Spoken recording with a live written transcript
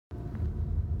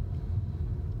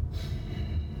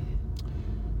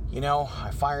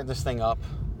I fired this thing up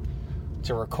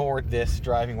to record this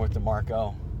driving with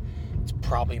DeMarco. It's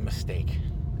probably a mistake.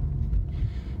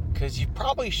 Because you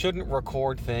probably shouldn't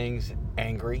record things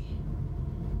angry.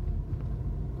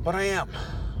 But I am.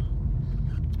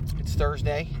 It's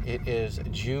Thursday. It is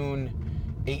June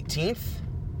 18th,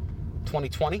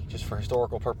 2020, just for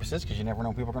historical purposes, because you never know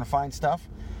when people are going to find stuff.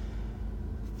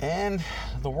 And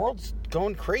the world's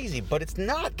going crazy, but it's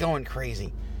not going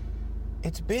crazy.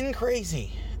 It's been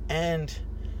crazy. And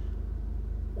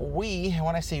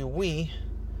when I say we,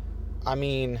 I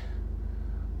mean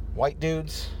white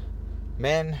dudes,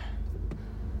 men,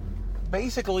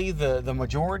 basically the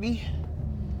majority,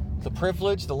 the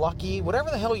privileged, the lucky, whatever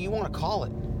the hell you want to call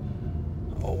it.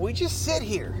 We just sit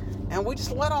here and we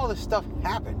just let all this stuff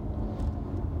happen.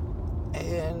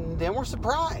 And then we're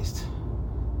surprised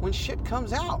when shit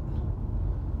comes out.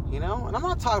 And I'm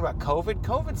not talking about COVID.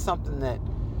 COVID's something that,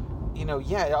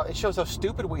 it shows how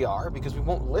stupid we are because we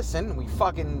won't listen. We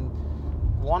fucking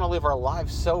want to live our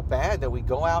lives so bad that we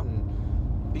go out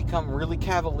and become really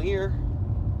cavalier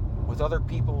with other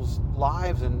people's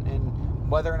lives and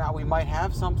whether or not we might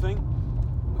have something.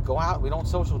 We go out, we don't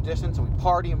social distance, and we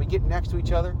party and we get next to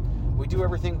each other. We do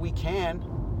everything we can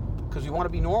because we want to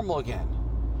be normal again.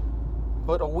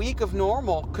 But a week of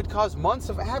normal could cause months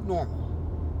of abnormal.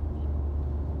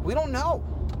 We don't know.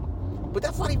 But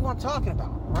that's not even what I'm talking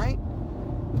about, right?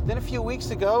 Then a few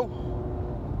weeks ago,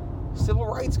 civil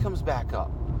rights comes back up.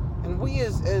 And we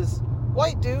as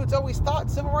white dudes always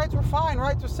thought civil rights were fine,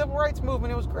 right? The civil rights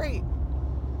movement, it was great.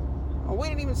 Well, we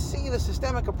didn't even see the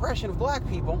systemic oppression of black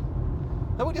people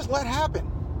that we just let happen.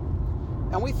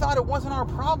 And we thought it wasn't our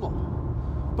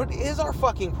problem. But it is our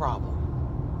fucking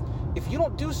problem. If you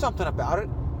don't do something about it,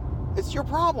 it's your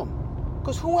problem.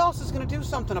 Because who else is going to do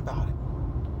something about it?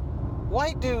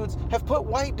 White dudes have put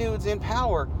white dudes in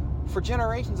power for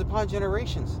generations upon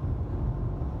generations.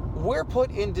 We're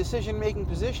put in decision-making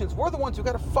positions. We're the ones who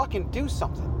got to fucking do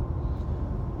something.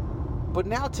 But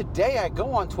now today I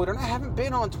go on Twitter, and I haven't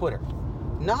been on Twitter.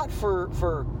 Not for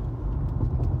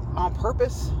on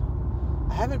purpose.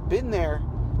 I haven't been there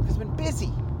because I've been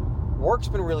busy. Work's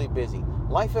been really busy.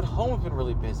 Life at home has been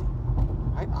really busy.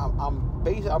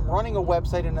 I'm running a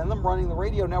website, and then I'm running the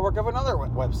radio network of another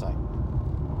website.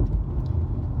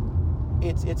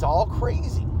 It's all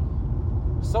crazy.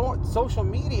 So social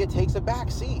media takes a back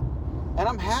seat. And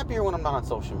I'm happier when I'm not on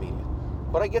social media.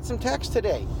 But I get some text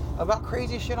today about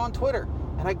crazy shit on Twitter.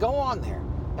 And I go on there.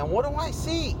 And what do I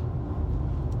see?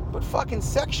 But fucking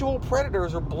sexual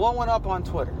predators are blowing up on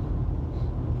Twitter.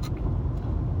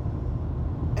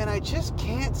 And I just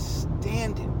can't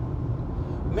stand it.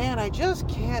 Man, I just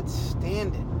can't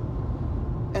stand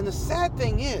it. And the sad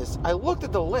thing is, I looked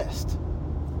at the list.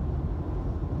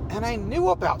 And I knew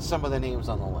about some of the names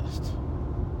on the list.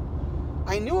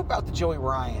 I knew about the Joey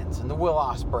Ryans and the Will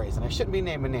Ospreys, and I shouldn't be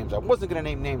naming names. I wasn't going to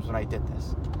name names when I did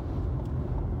this.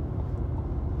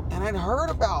 And I'd heard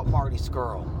about Marty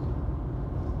Scurll.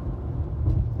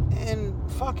 And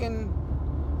fucking,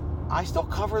 I still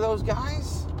cover those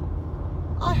guys.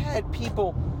 I had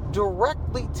people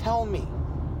directly tell me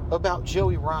about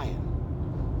Joey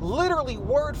Ryan. Literally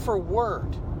word for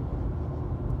word.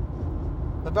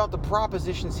 About the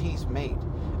propositions he's made.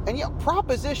 And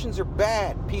propositions are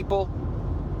bad, people.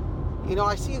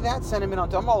 I see that sentiment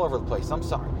I'm all over the place, I'm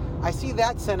sorry. I see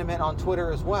that sentiment on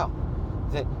Twitter as well.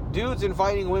 That dudes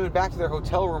inviting women back to their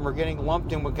hotel room are getting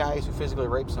lumped in with guys who physically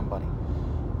rape somebody.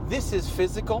 This is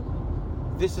physical.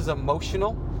 This is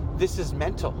emotional. This is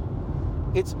mental.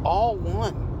 It's all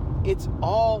one. It's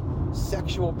all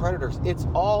sexual predators. It's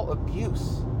all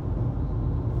abuse.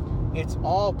 It's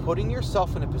all putting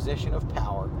yourself in a position of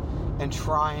power and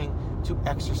trying to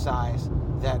exercise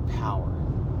that power.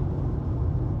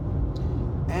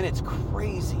 And it's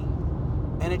crazy.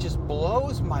 And it just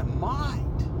blows my mind.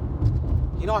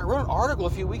 I wrote an article a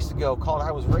few weeks ago called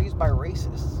I Was Raised by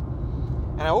Racists.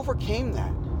 And I overcame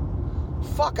that.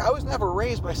 Fuck, I was never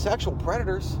raised by sexual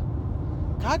predators.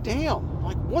 God damn.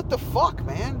 Like, what the fuck,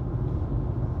 man?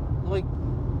 Like,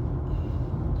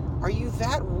 are you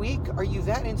that weak? Are you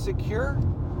that insecure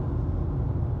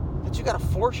that you got to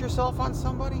force yourself on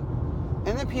somebody?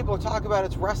 And then people talk about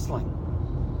it's wrestling.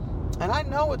 And I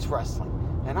know it's wrestling.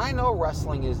 And I know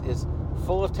wrestling is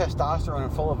full of testosterone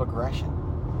and full of aggression.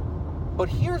 But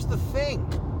here's the thing.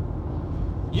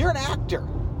 You're an actor.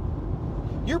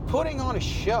 You're putting on a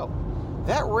show.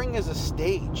 That ring is a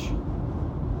stage.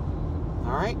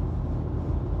 All right?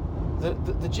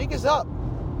 The jig is up.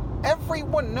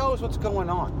 Everyone knows what's going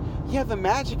on. Yeah, the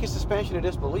magic is suspension of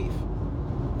disbelief.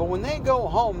 But when they go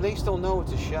home, they still know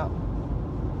it's a show.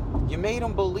 You made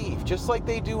them believe, just like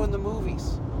they do in the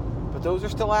movies. But But those are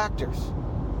still actors.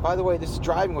 By the way, this is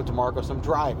Driving with DeMarco, so I'm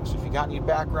driving. So if you got any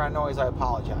background noise, I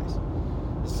apologize.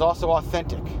 This is also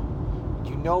authentic.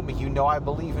 You know me. You know I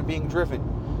believe in being driven.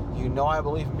 You know I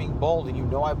believe in being bold. And you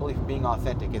know I believe in being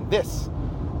authentic. And this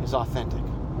is authentic.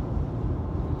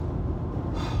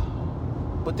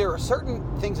 But there are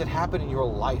certain things that happen in your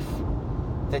life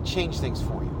that change things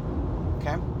for you.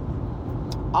 Okay?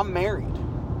 I'm married.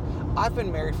 I've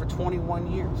been married for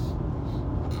 21 years.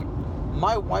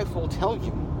 My wife will tell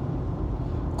you,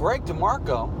 Greg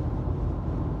DeMarco,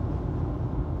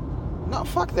 no,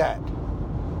 fuck that.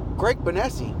 Greg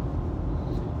Benessi,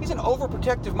 he's an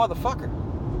overprotective motherfucker.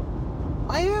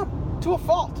 I am, to a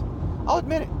fault. I'll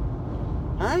admit it.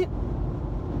 Alright?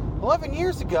 11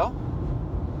 years ago,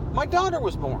 my daughter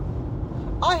was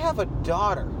born. I have a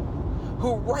daughter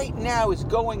who right now is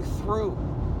going through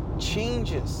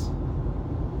changes,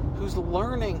 who's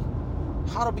learning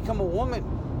how to become a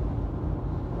woman,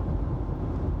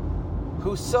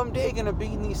 who's someday going to be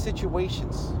in these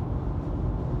situations.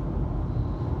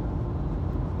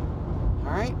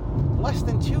 Alright? Less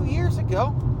than 2 years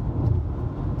ago,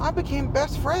 I became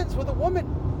best friends with a woman.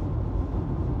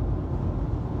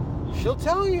 She'll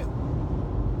tell you,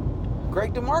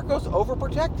 Greg DeMarco's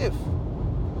overprotective.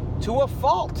 To a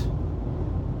fault.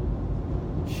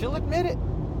 She'll admit it.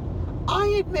 I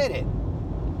admit it.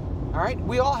 Alright?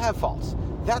 We all have faults.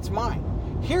 That's mine.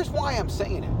 Here's why I'm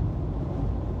saying it.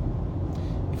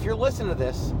 If you're listening to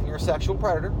this and you're a sexual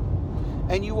predator,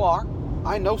 and you are,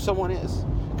 I know someone is.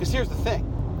 Because here's the thing.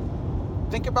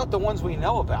 Think about the ones we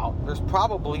know about. There's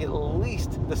probably at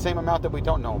least the same amount that we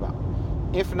don't know about.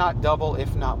 If not double,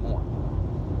 if not more.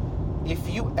 If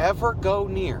you ever go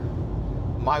near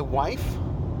my wife,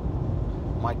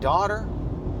 my daughter,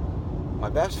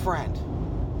 my best friend,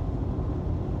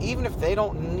 even if they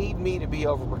don't need me to be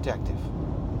overprotective,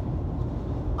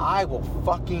 I will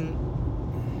fucking...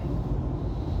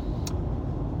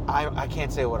 I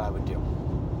can't say what I would do.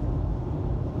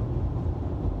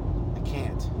 I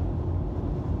can't.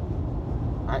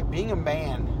 Alright, being a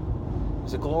man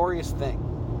is a glorious thing.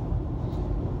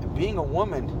 And being a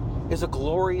woman is a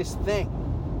glorious thing.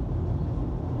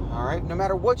 Alright, no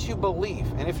matter what you believe.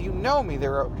 And if you know me,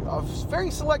 there are a very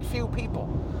select few people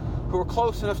who are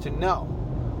close enough to know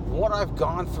what I've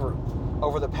gone through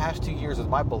over the past 2 years with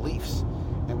my beliefs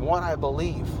and what I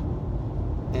believe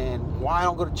and why I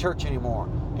don't go to church anymore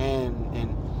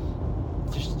and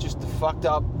just the fucked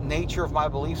up nature of my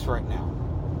beliefs right now.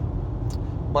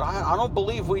 But I don't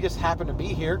believe we just happen to be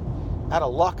here out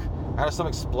of luck, out of some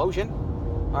explosion.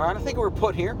 Alright, I think we were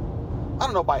put here. I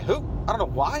don't know by who. I don't know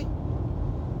why.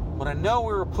 But I know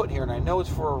we were put here, and I know it's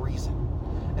for a reason.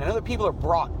 And I know that people are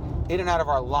brought in and out of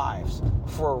our lives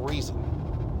for a reason.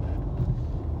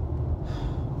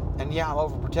 And yeah, I'm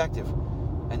overprotective.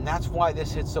 And that's why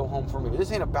this hits so home for me. But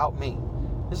this ain't about me.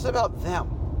 This is about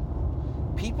them.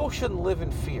 People shouldn't live in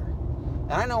fear.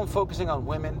 And I know I'm focusing on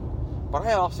women, but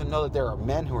I also know that there are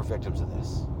men who are victims of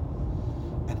this.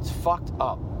 And it's fucked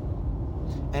up.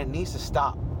 And it needs to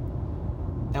stop.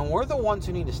 And we're the ones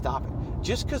who need to stop it.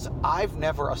 Just because I've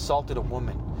never assaulted a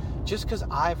woman, just because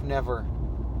I've never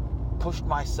pushed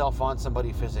myself on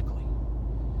somebody physically,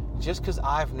 just because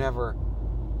I've never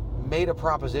made a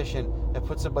proposition that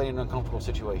put somebody in an uncomfortable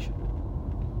situation,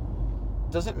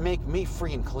 doesn't make me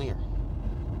free and clear.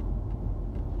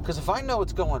 Because if I know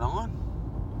what's going on,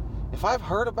 if I've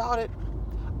heard about it,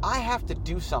 I have to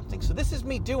do something. So this is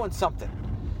me doing something.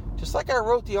 Just like I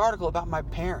wrote the article about my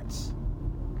parents.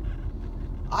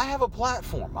 I have a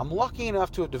platform. I'm lucky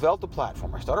enough to have developed a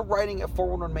platform. I started writing at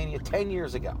 411 Mania 10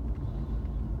 years ago.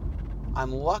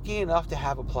 I'm lucky enough to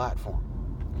have a platform.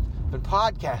 I've been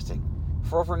podcasting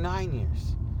for over 9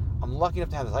 years. I'm lucky enough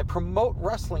to have this. I promote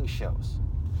wrestling shows.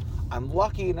 I'm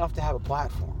lucky enough to have a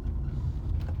platform.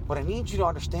 But I need you to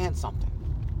understand something.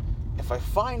 If I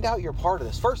find out you're part of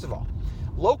this, first of all,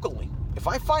 locally, if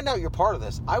I find out you're part of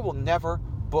this, I will never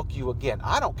book you again.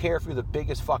 I don't care if you're the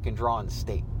biggest fucking draw in the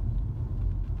state.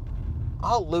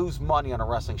 I'll lose money on a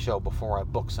wrestling show before I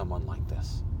book someone like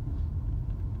this.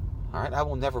 Alright, I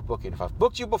will never book you. If I've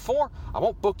booked you before, I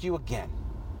won't book you again.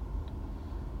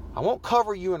 I won't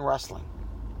cover you in wrestling.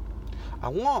 I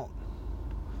won't.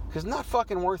 Because it's not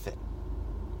fucking worth it.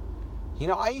 You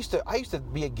know, I used to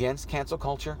be against cancel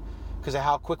culture because of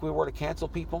how quick we were to cancel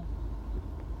people.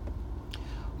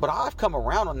 But I've come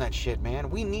around on that shit, man.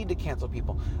 We need to cancel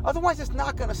people. Otherwise, it's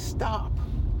not going to stop.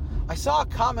 I saw a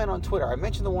comment on Twitter. I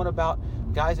mentioned the one about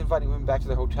guys inviting women back to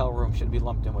their hotel room shouldn't be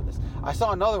lumped in with this. I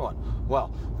saw another one.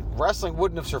 Well, wrestling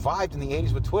wouldn't have survived in the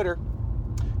 80s with Twitter.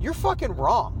 You're fucking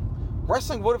wrong.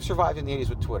 Wrestling would have survived in the 80s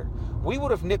with Twitter. We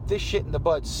would have nipped this shit in the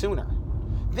bud sooner.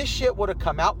 this shit would have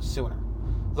come out sooner.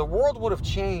 The world would have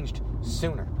changed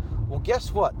sooner. Well,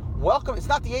 guess what? Welcome, it's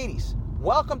not the 80s.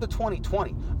 Welcome to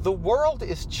 2020. The world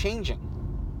is changing.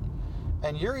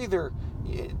 And you're either,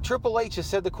 Triple H has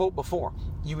said the quote before,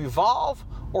 you evolve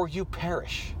or you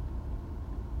perish.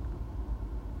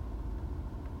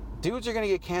 Dudes are going to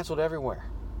get canceled everywhere.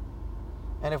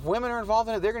 And if women are involved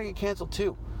in it, they're going to get canceled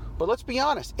too. But let's be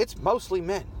honest, it's mostly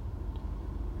men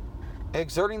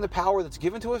exerting the power that's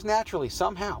given to us naturally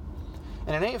somehow.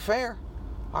 And it ain't fair.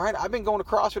 All right, I've been going to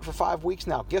CrossFit for 5 weeks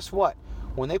now. Guess what?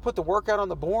 When they put the workout on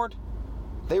the board,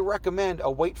 they recommend a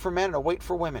weight for men and a weight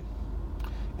for women.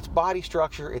 It's body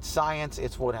structure, it's science,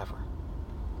 it's whatever.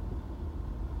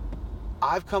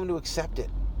 I've come to accept it.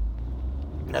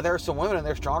 Now, there are some women and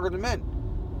they're stronger than men.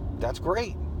 That's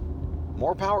great.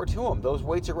 More power to them. Those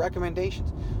weights are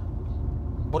recommendations.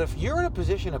 But if you're in a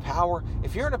position of power,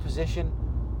 if you're in a position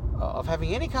of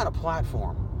having any kind of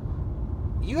platform,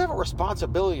 you have a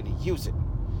responsibility to use it.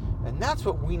 And that's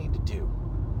what we need to do.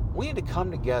 We need to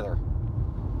come together.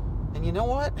 And you know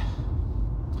what?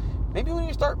 Maybe we need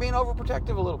to start being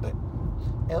overprotective a little bit.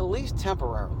 At least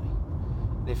temporarily.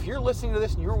 And if you're listening to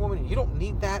this and you're a woman and you don't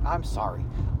need that, I'm sorry.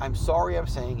 I'm sorry I'm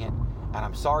saying it. And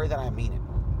I'm sorry that I mean it.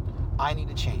 I need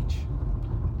to change.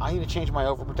 I need to change my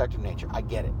overprotective nature. I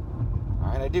get it. All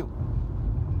right, I do.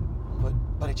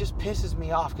 But it just pisses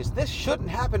me off because this shouldn't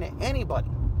happen to anybody.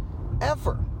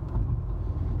 Ever.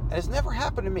 And it's never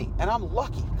happened to me. And I'm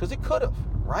lucky because it could have,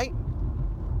 right?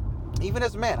 Even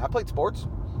as a man, I played sports.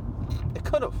 It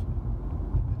could have.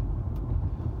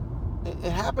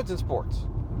 It happens in sports.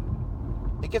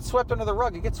 It gets swept under the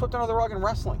rug. It gets swept under the rug in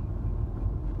wrestling.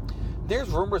 There's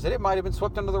rumors that it might have been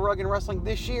swept under the rug in wrestling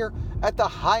this year at the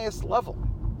highest level.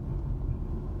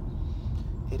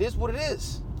 It is what it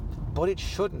is, but it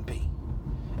shouldn't be.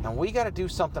 And we got to do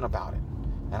something about it.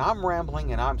 And I'm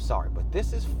rambling and I'm sorry, but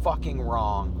this is fucking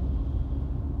wrong.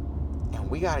 And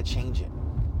we got to change it.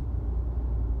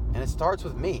 And it starts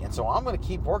with me. And so I'm going to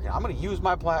keep working. I'm going to use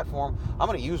my platform. I'm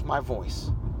going to use my voice.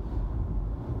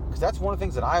 Because that's one of the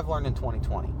things that I've learned in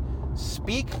 2020.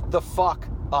 Speak the fuck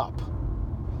up.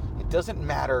 It doesn't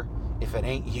matter if it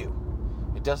ain't you.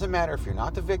 It doesn't matter if you're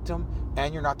not the victim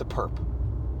and you're not the perp.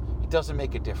 It doesn't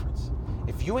make a difference.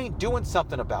 If you ain't doing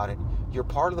something about it, you're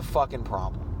part of the fucking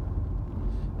problem.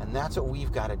 And that's what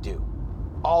we've got to do.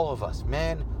 All of us,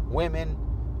 men, women,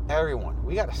 everyone.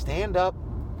 We got to stand up.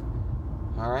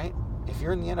 All right? If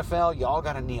you're in the NFL, y'all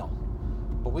got to kneel.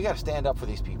 But we got to stand up for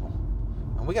these people.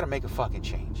 And we got to make a fucking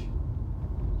change.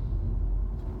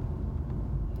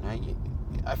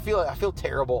 I feel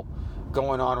terrible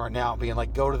going on right now, being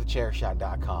like, go to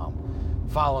thechairshot.com.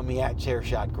 Follow me at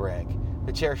ChairShotGreg.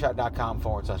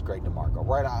 Thechairshot.com/Greg DeMarco.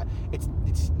 Right?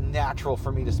 It's natural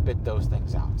for me to spit those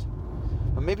things out.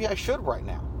 But maybe I should right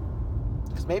now.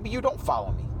 Because maybe you don't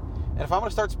follow me. And if I'm going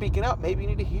to start speaking up, maybe you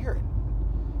need to hear it.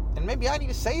 And maybe I need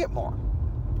to say it more.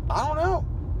 I don't know.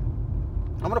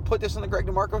 I'm going to put this on the Greg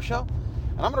DeMarco show.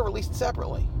 And I'm going to release it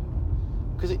separately.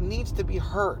 Because it needs to be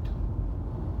heard.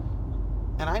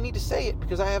 And I need to say it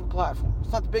because I have a platform.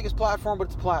 It's not the biggest platform, but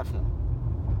it's a platform.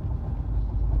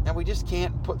 And we just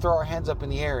can't throw our hands up in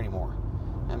the air anymore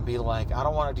and be like, I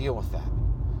don't want to deal with that.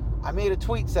 I made a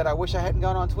tweet said, I wish I hadn't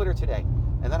gone on Twitter today.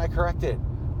 And then I corrected it.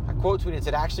 I quote tweeted and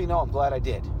said, actually, no, I'm glad I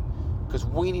did. Because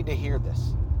we need to hear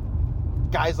this.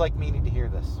 Guys like me need to hear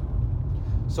this.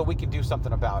 So we can do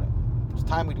something about it. It's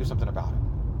time we do something about it.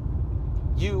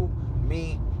 You,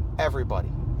 me,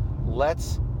 everybody.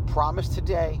 Let's promise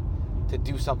today to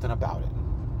do something about it.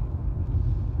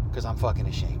 Because I'm fucking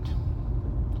ashamed.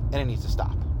 And it needs to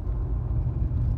stop.